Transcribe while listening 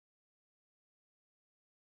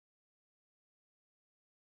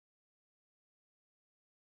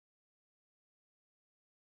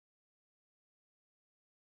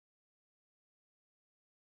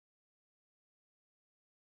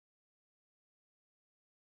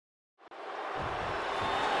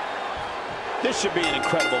This should be an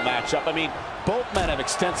incredible matchup. I mean, both men have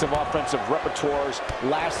extensive offensive repertoires,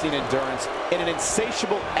 lasting endurance, and an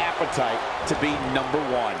insatiable appetite to be number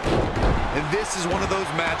one. And this is one of those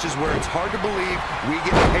matches where it's hard to believe we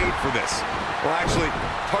get paid for this. Well, actually,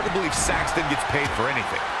 it's hard to believe Saxton gets paid for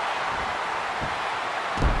anything.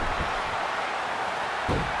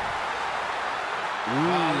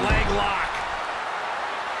 Leg lock.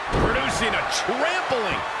 Producing a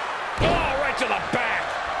trampling. Oh, right to the back.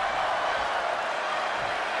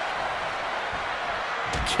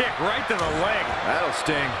 Kick right to the leg. That'll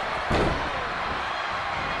sting.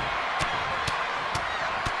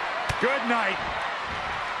 Good night.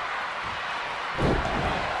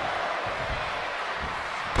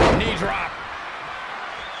 Knee drop.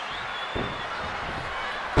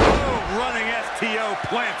 Oh, running STO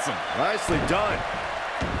plants him. Nicely done.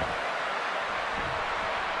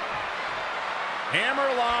 Hammer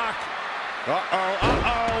lock. Uh-oh,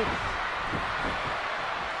 uh-oh.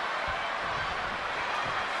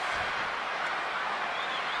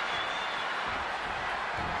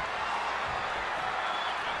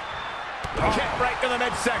 Kick right to the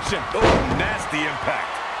midsection. Oh, nasty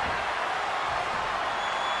impact.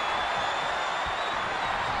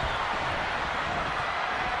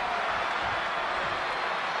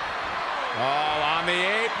 Oh, on the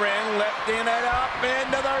apron, lifting it up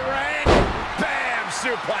into the ring. Bam!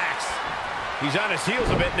 Suplex. He's on his heels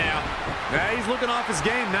a bit now. Yeah, he's looking off his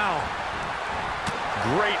game now.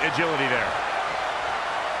 Great agility there.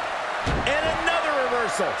 And another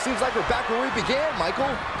reversal. Seems like we're back where we began, Michael.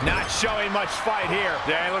 Not showing much fight here.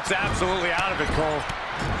 Yeah, he looks absolutely out of it, Cole.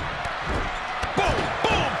 Boom,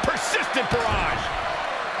 boom, persistent barrage.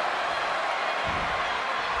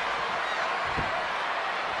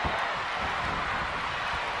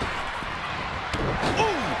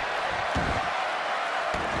 Ooh.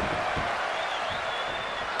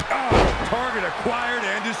 Oh, target acquired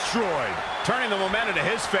and destroyed. Turning the momentum to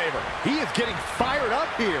his favor. He is getting fired up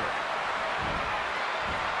here.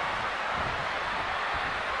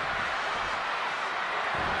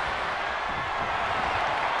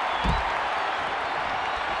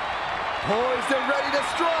 Poised and ready to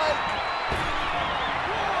strike.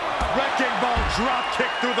 Wrecking ball drop kick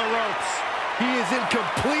through the ropes. He is in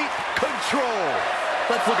complete control.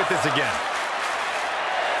 Let's look at this again.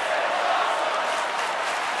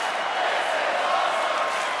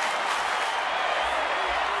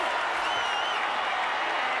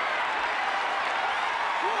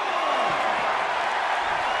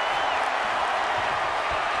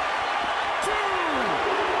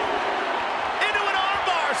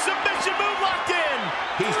 Submission move locked in.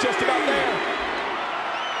 He's just about there.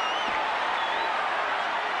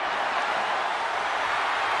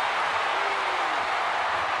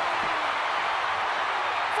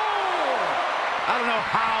 I don't know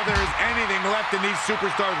how there is anything left in these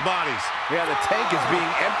superstars' bodies. Yeah, the tank is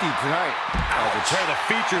being emptied tonight. Oh, to tear the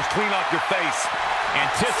features clean off your face.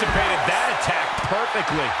 Anticipated that attack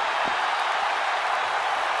perfectly.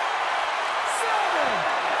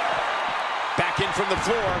 Back in from the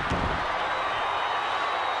floor.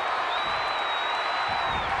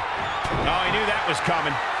 Oh, he knew that was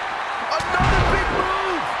coming. Another big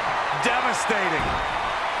move. Devastating.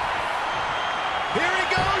 Here he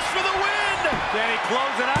goes for the win. Can he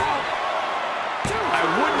close it out? I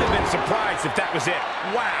wouldn't have been surprised if that was it.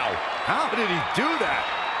 Wow. How did he do that?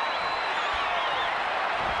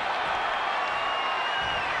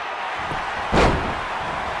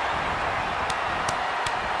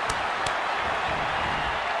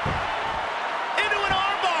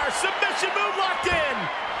 Submission move locked in.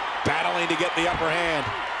 Battling to get the upper hand.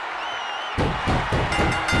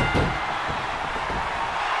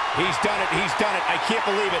 He's done it. He's done it. I can't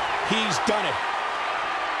believe it. He's done it.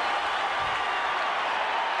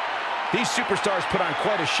 These superstars put on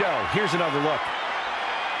quite a show. Here's another look.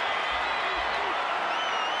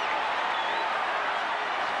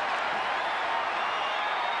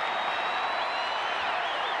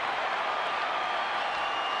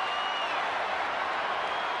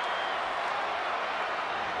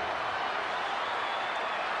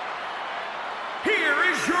 Here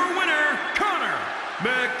is your winner, Conor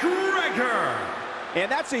McGregor.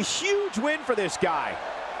 And that's a huge win for this guy.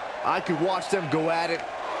 I could watch them go at it.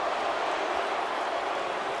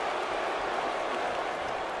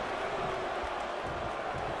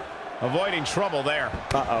 Avoiding trouble there.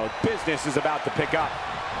 Uh-oh, business is about to pick up.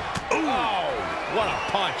 Ooh. Oh, what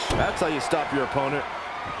a punch. That's how you stop your opponent.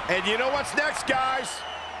 And you know what's next, guys?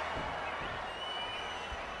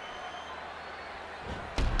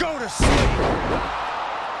 Go to sleep.